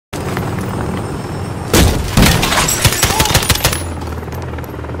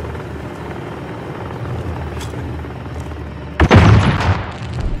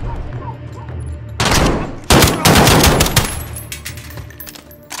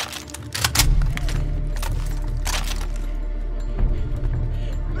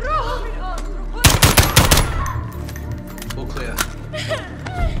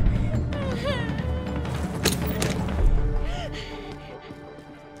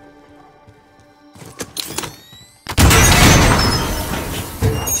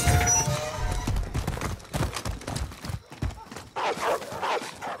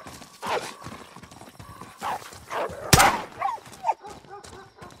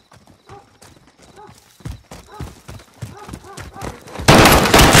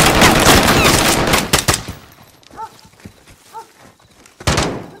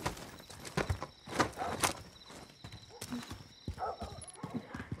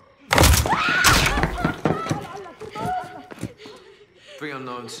Three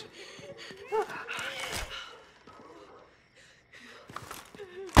unknowns.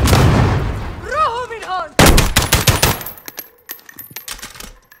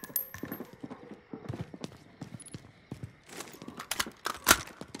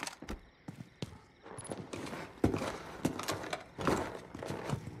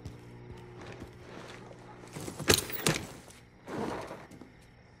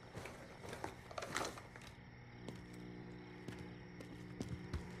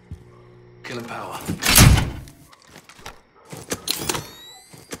 Killing power.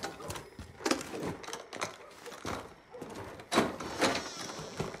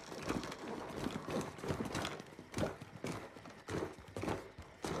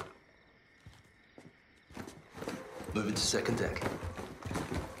 Moving to second deck.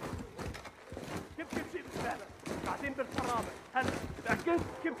 كيف كل شيء بالسهلة بعدين بالفرامة هلا تأكدت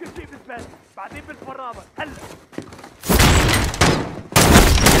كيف كل شيء بالسهلة بعدين بالفرامة هلا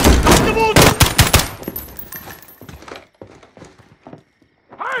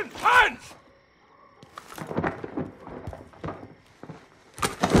Hands!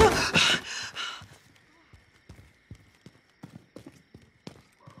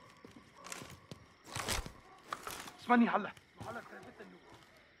 اسمعني هلا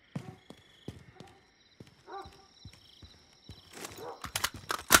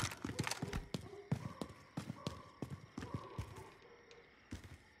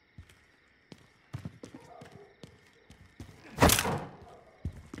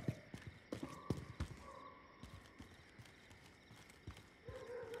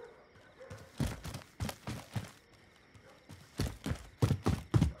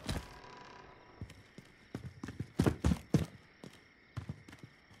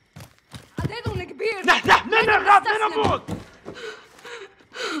كبير. نحن نرغب لنموت.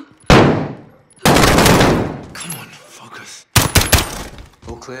 Come on, focus.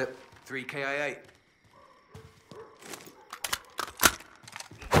 All clear. 3 KIA.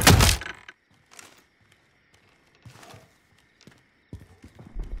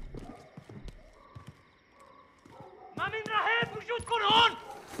 ما من رهيب وجودكم هون.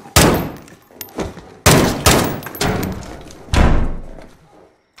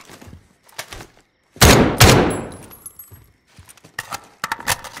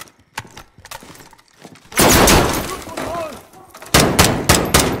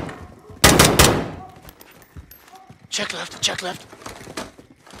 Check left, check left.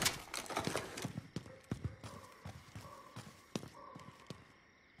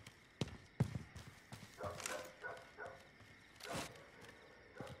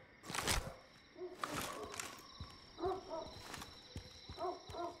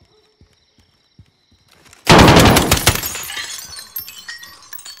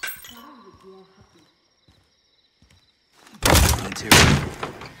 Interior.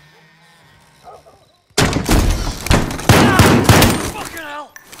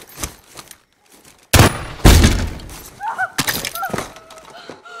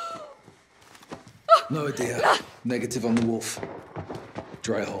 No idea. Negative on the wolf.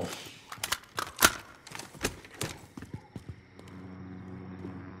 Dry hole.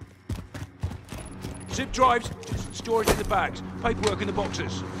 Zip drives, storage in the bags, paperwork in the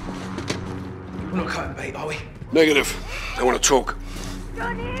boxes. We're not cutting bait, are we? Negative. I want to talk.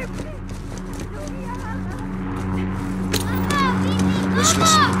 Listen.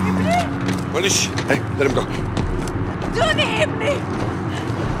 Walish. Hey, let him go. دوني ابني.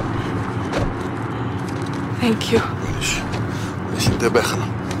 Thank you. ويش انتبه خلا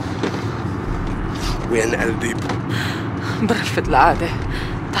وين قلبي برفض العادة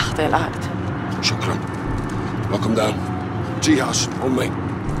تخطي العهد. شكرا. Welcome down. G-house on me.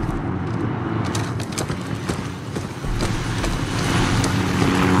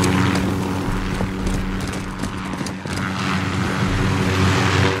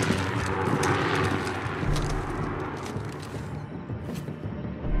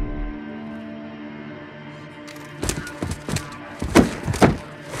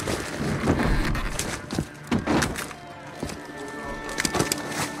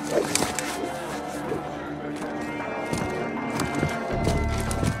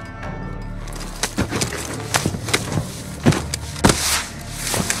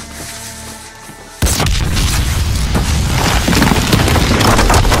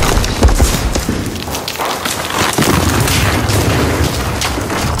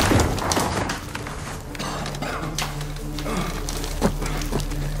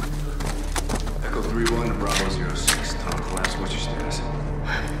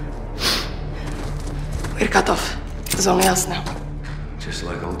 We're cut off. It's only us now. Just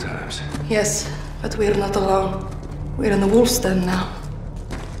like old times. Yes, but we're not alone. We're in the wolf's den now.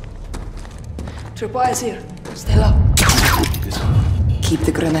 Tripwire is here. Stay low. Keep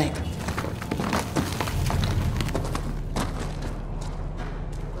the grenade.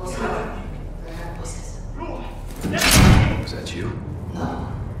 Was that you?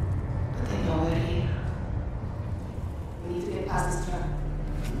 No. But they know we're here. We need to get past this trap.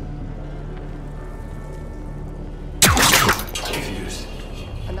 Confused.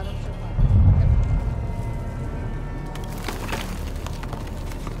 Another tripwire.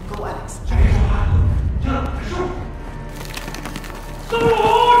 Go, Alex.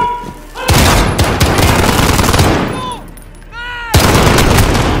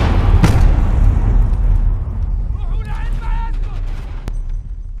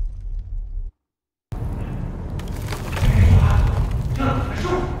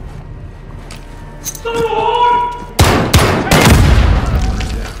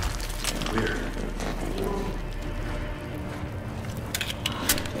 Weird.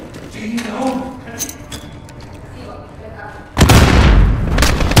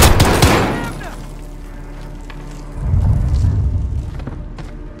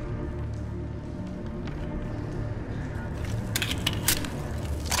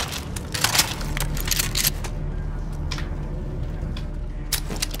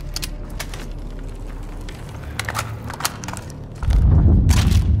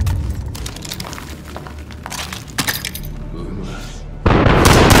 Moving left.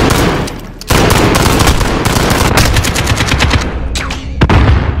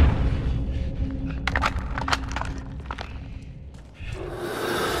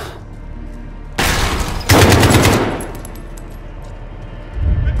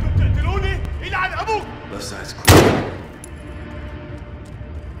 بدكم تقتلوني؟ يلعن ابوك! Left side's clear.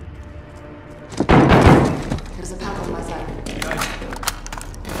 There's a pack on my side.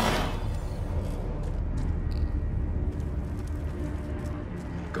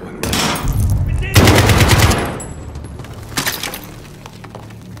 Going right.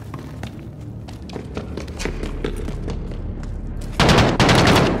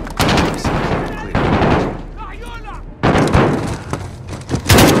 Left side clear.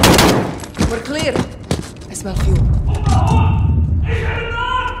 We're clear. I smell fuel.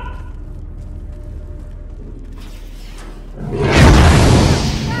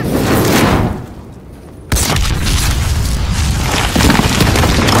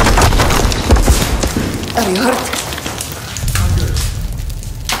 Are you hurt? I'm good.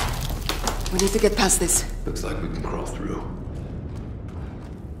 We need to get past this. Looks like we can crawl through.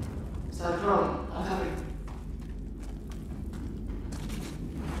 Start crawling. I'll cover you.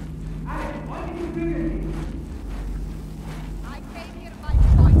 I came here by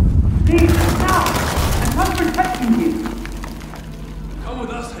choice. Please, now! I'm not protecting you! Come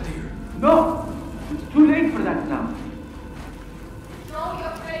with us, Hadir. No! It's too late for that now. Show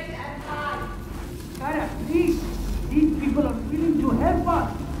your face and die. Sarah, please! These people are willing to help us!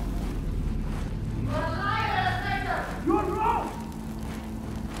 You're a liar and a traitor. You're wrong!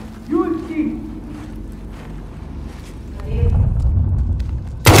 You will see!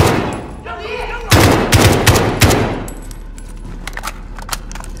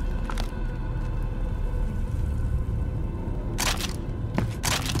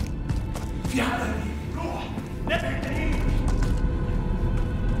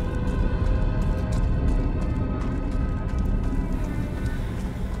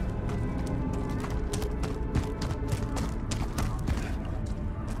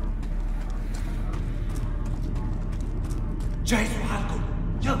 جهزوا حالكم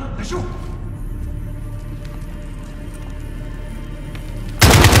يلا نشوف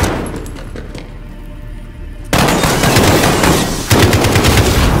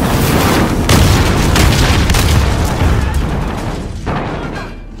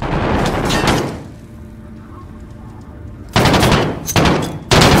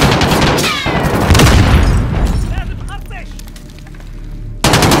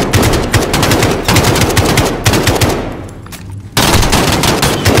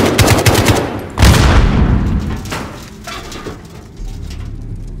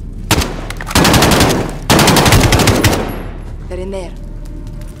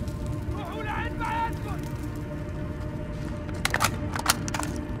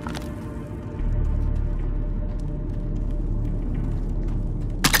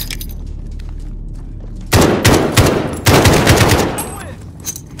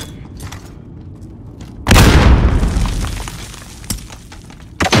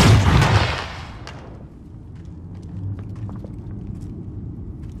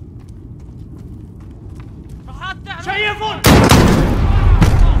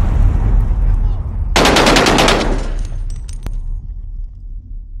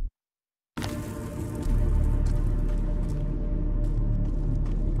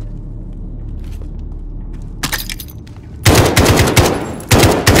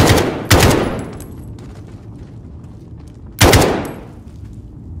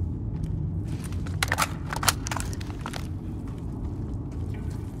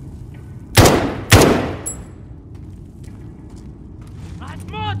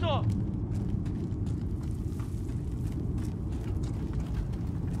موتو.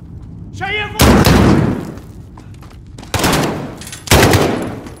 شيفوا.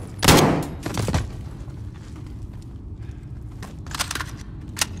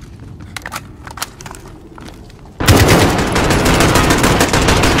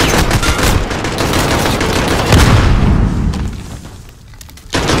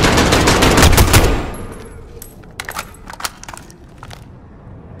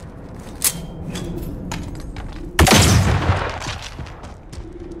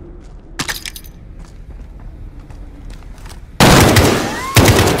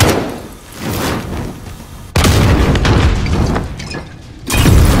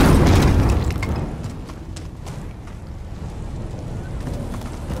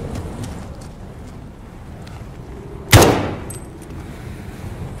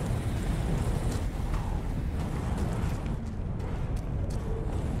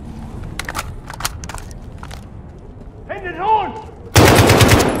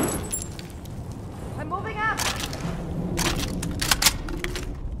 I'm moving up.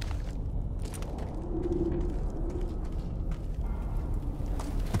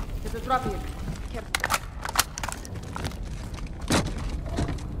 There's a drop here. Careful.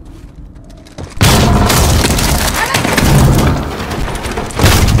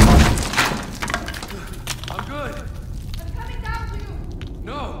 I'm good. I'm coming down to you.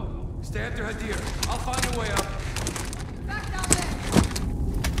 No. Stay after Hadir. I'll find a way up. Back down there.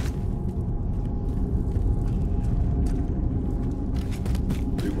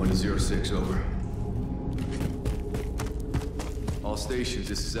 3106, over. All stations,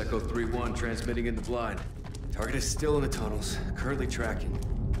 this is Echo 3-1, transmitting in the blind. Target is still in the tunnels, currently tracking.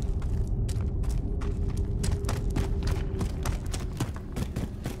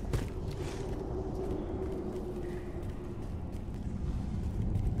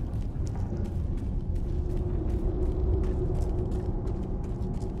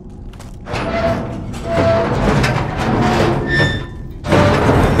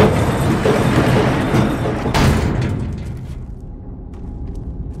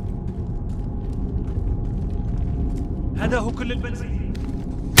 هذا هو كل البنزين.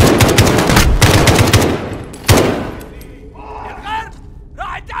 الغرب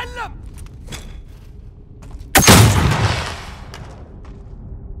راح يتعلم.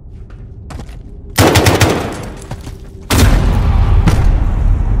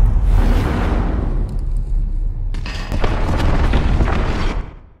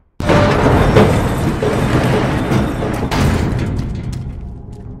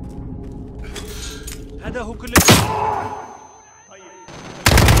 هذا هو كل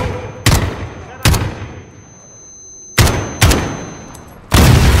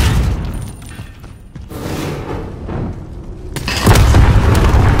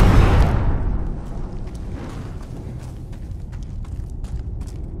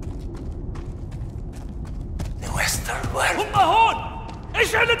هم هون.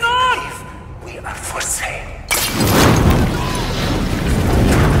 اشعل النار. We are for sale.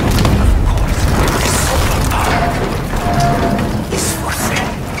 Is for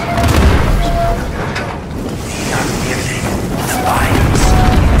sale. We are merely the buyers.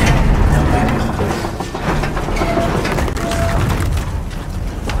 The weapon.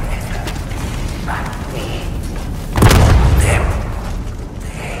 Forever. But we own them.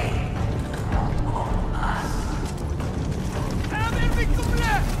 They own us. آمن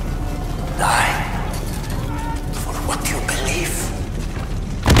بالجملة. Die for what you believe.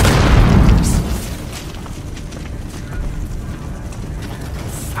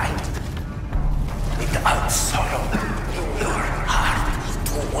 Fight without sorrow in your heart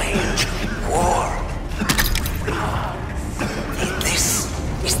to wage war. This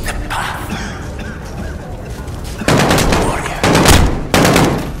is the path. Warrior.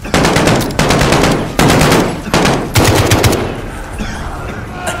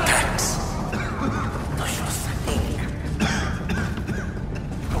 Attacks. To show something.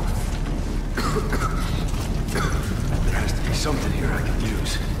 There has to be something here I can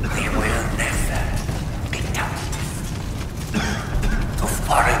use. We will never be captive to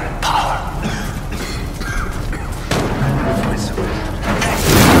foreign power. Find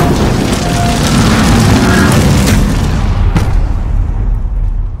something.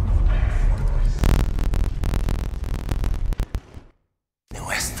 The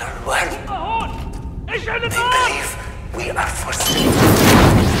Western world, هم هون. اشعل they النار. believe we are for sale.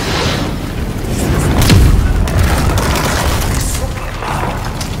 The superpower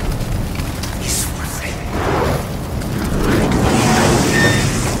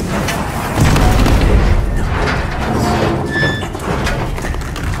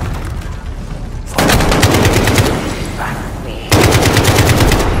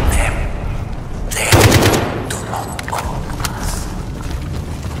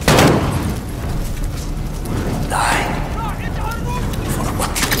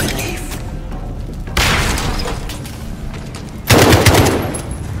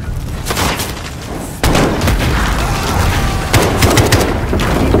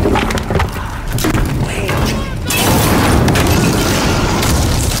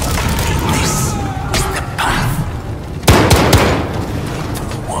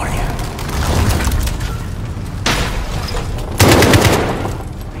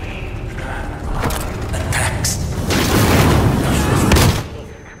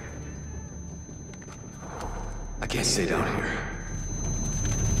can't stay down here.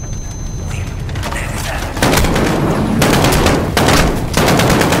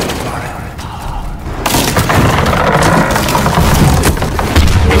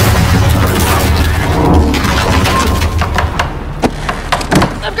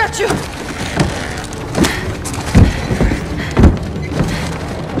 I've got you!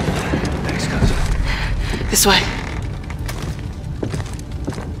 Thanks, cousin. This way.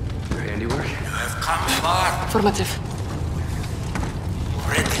 Your handiwork? You have come far. Affirmative.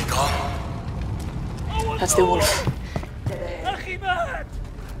 Already gone. That's the wolf. أخي مات!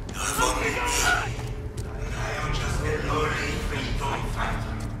 You have only me. I am just a lowly freedom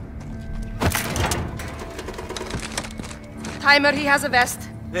fighter. Timer, he has a vest.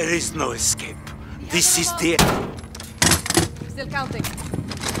 There is no escape. This is the... Still counting.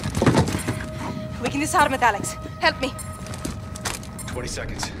 We can disarm it, Alex. Help me. 20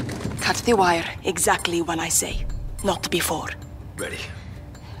 seconds. Cut the wire exactly when I say, not before. Ready.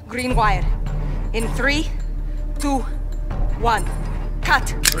 Green wire. In 3, 2, 1.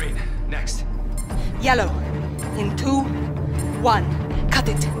 Cut. Green. Next. Yellow. In 2, 1. Cut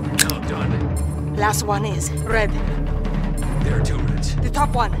it. No, done. Last one is red. There are 2 reds. The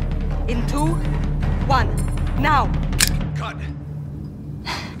top one. In 2, 1. Now. Cut.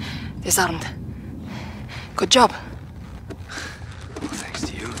 Disarmed. Good job. Thanks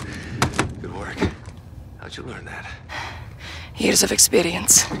to you. Good work. How'd you learn that? Years of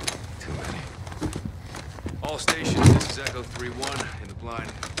experience. Too many. All stations, this is Echo 3-1 in the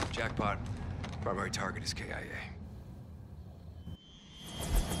blind. Jackpot. Primary target is KIA.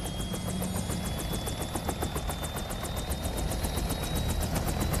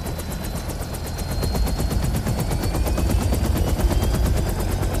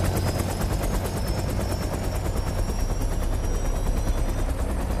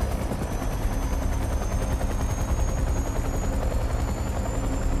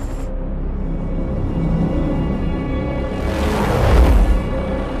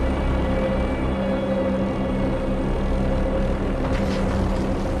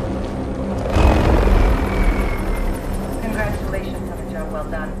 Congratulations on a job well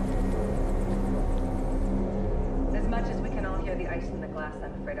done. As much as we can all hear the ice in the glass,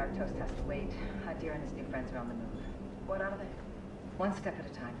 I'm afraid our toast has to wait. Hadir and his new friends are on the move. What are they? One step at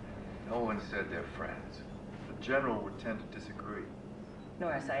a time. No one said they're friends. The General would tend to disagree.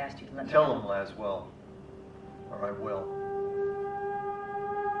 Norris, I asked you to let me Tell know. them, Laswell. Or I will.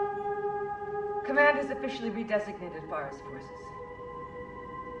 Command has officially redesignated Farah's forces.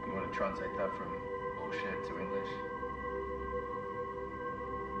 You want to translate that from bullshit to English?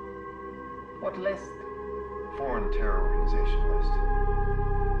 What list? Foreign terror organization list.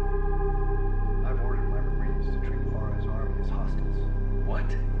 I've ordered my Marines to treat Farah's army as hostiles. What?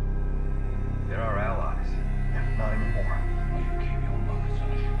 They're our allies. Not anymore. Will you keep your mouth on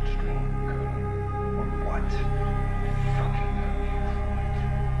a shoestring, Colonel? Or what? Fucking hell,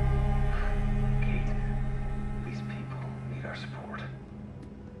 Kate, these people need our support.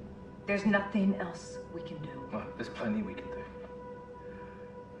 There's nothing else we can do. Well, there's plenty we can do.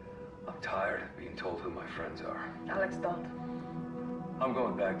 I'm tired of being told who my friends are. Alex, don't. I'm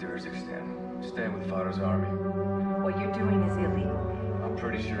going back to Urzikstan. Staying with Father's army. What you're doing is illegal. I'm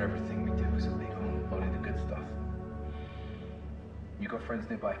pretty sure everything we do is illegal. Only the good stuff. You got friends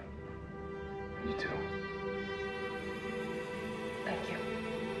nearby? You too. Thank you.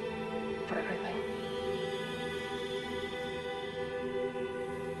 For everything.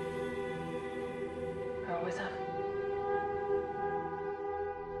 I always have.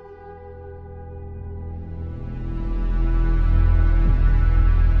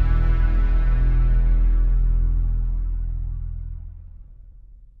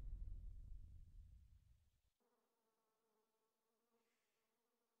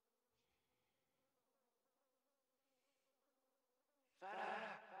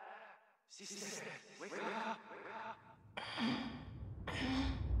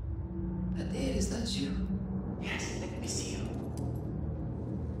 Hadir, is that you? Yes, let me see you.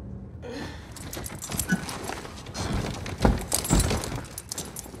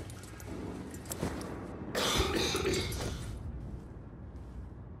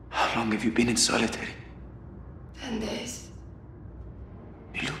 How long have you been in solitary? 10 days.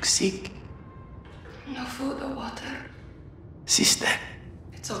 You look sick. No food or water. Sister,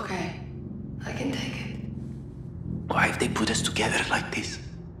 It's okay. I can take it. why have they put us together like this?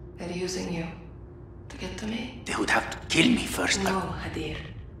 They're using you to get to me. They would have to kill me first. No, Hadir.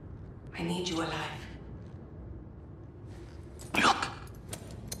 I need you alive. Look.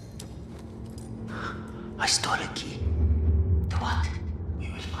 I stole a key. To what? We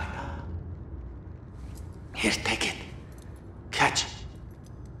will find out. Here, take it. Catch.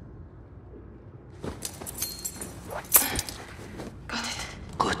 Got it.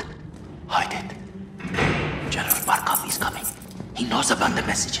 Good. Hide it. General Barkov is coming. He knows about the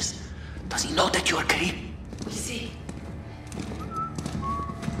messages. Does he know that you are Karim? We'll see.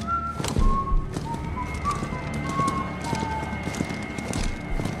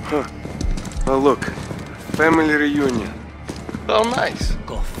 Huh. Oh, look. Family reunion. Oh, nice.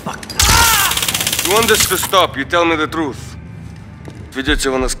 Go fuck. You want this to stop, you tell me the truth. Ведете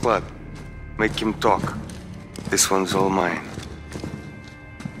его на склад. Make him talk. This one's all mine.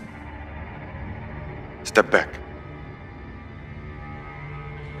 Step back.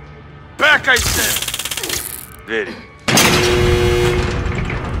 Back, I said! Very.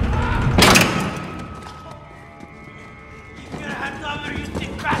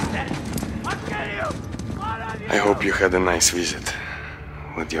 I hope you had a nice visit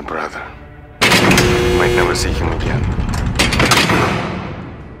with your brother. You might never see him again.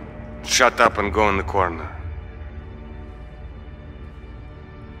 Shut up and go in the corner.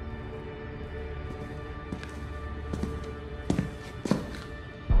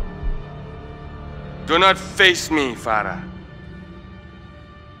 Do not face me, Farah.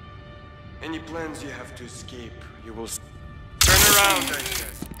 Any plans you have to escape, you will turn around, I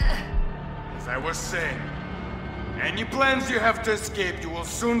said. As I was saying, any plans you have to escape, you will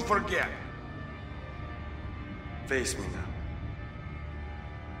soon forget. Face me now.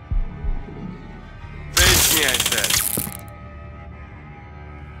 Face me, I said.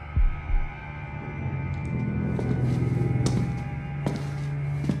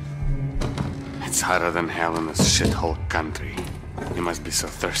 It's hotter than hell in this shithole country. You must be so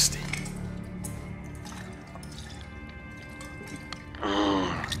thirsty.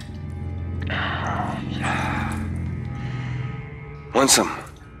 Want some?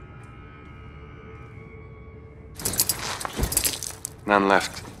 None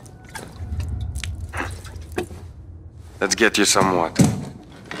left. Let's get you some water.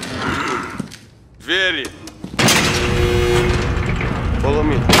 Very. Follow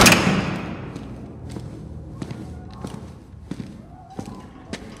me.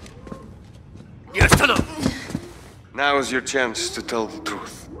 Now is your chance to tell the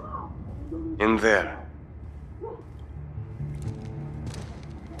truth. In there.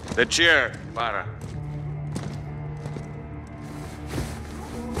 The chair, Farah.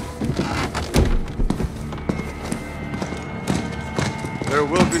 There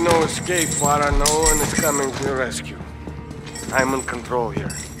will be no escape, Farah. No one is coming to your rescue. I'm in control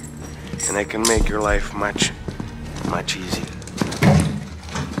here. And I can make your life much, much easier.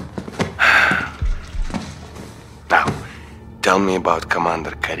 Now, tell me about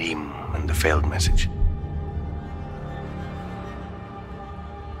Commander Karim and the failed message.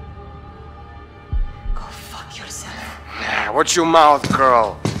 Go fuck yourself. Watch your mouth,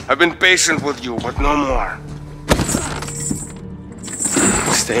 girl. I've been patient with you, but no more.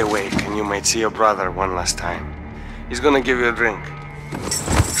 Stay awake, and you might see your brother one last time. He's gonna give you a drink.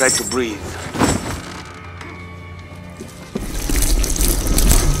 Try to breathe.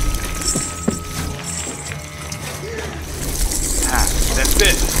 That's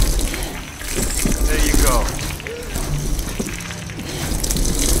it. There you go.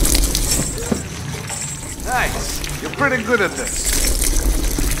 Nice. You're pretty good at this.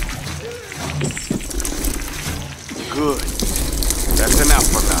 Good. That's enough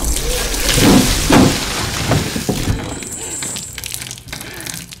for now.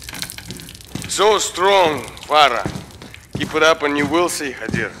 So strong, Farah. Keep it up and you will see,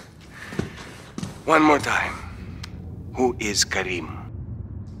 Hadir. One more time. Who is Karim?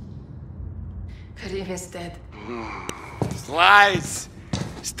 Karim is dead. Lies!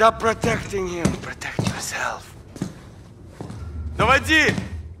 Stop protecting him. Protect yourself. Доводи!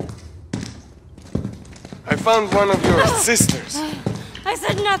 I found one of your sisters. I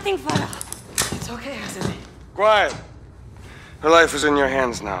said nothing, Farah. It's okay, Azadi. Quiet. Her life is in your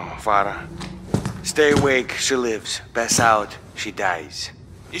hands now, Farah. Stay awake, she lives. Pass out, she dies.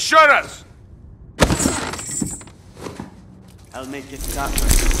 Еще раз! I'll make it that way.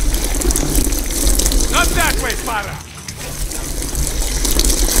 Not that way, Farah!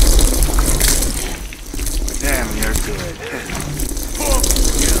 Damn, you're good.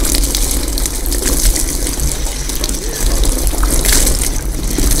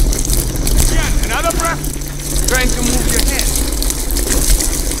 Again, another breath? Trying to move your head.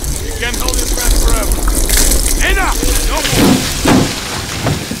 You can't hold your breath forever. Enough! No more!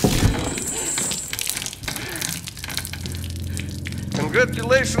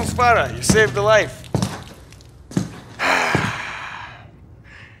 Congratulations, Farah. You saved a life.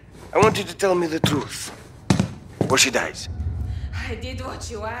 I want you to tell me the truth. or she dies. I did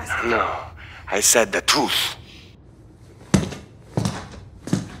what you asked. No, I said the truth.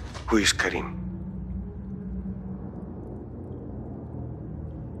 Who is Karim?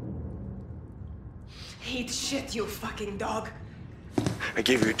 Eat shit, you fucking dog. I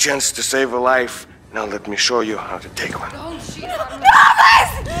gave you a chance to save a life. Now let me show you how to take one. Don't shit on me. No,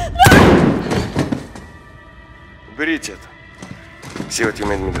 Уберите это. See what you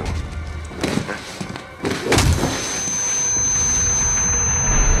made me do.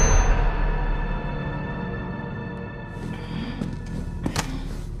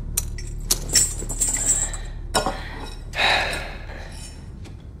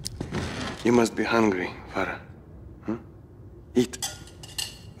 You must be hungry, Farah. Huh? Eat.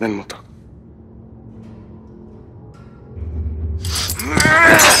 Then we'll talk.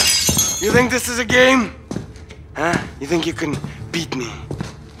 You think this is a game? Huh? You think you can beat me?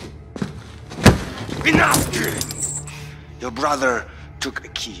 Enough! Your brother took a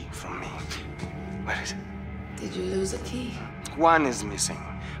key from me. Where is it? Did you lose a key? One is missing,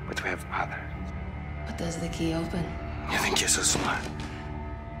 but we have others. What does the key open? You think you're so smart?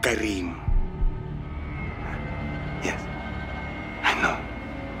 Karim. Yes. I know.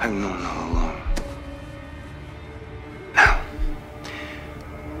 I've known all along. Now,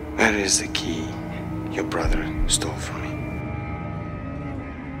 where is the key your brother stole from me?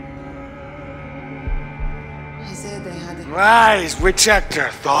 I said they had it. Lies! We checked her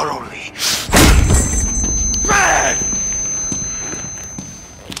thoroughly. Bad!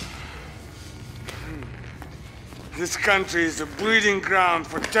 This country is a breeding ground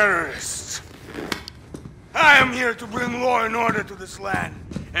for terrorists. I am here to bring law and order to this land,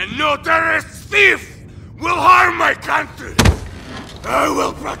 and no terrorist thief will harm my country. I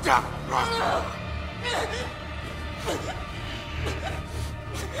will protect Russia.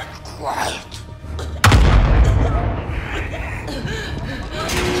 Quiet.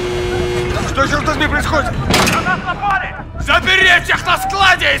 Что, черт возьми, происходит? На нас напали! Заберите их на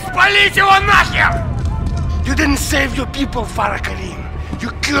складе и спалите его нахер! You didn't save your people, Farah Karim.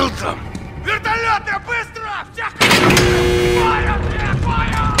 You killed them. Вертолеты, быстро! Всех! Фая!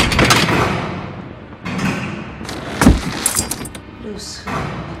 Фая! Loose.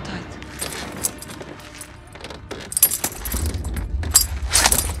 Not tight.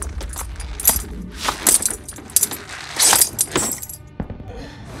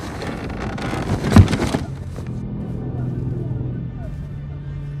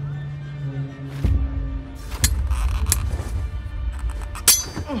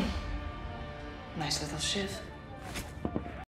 Nice little shiv.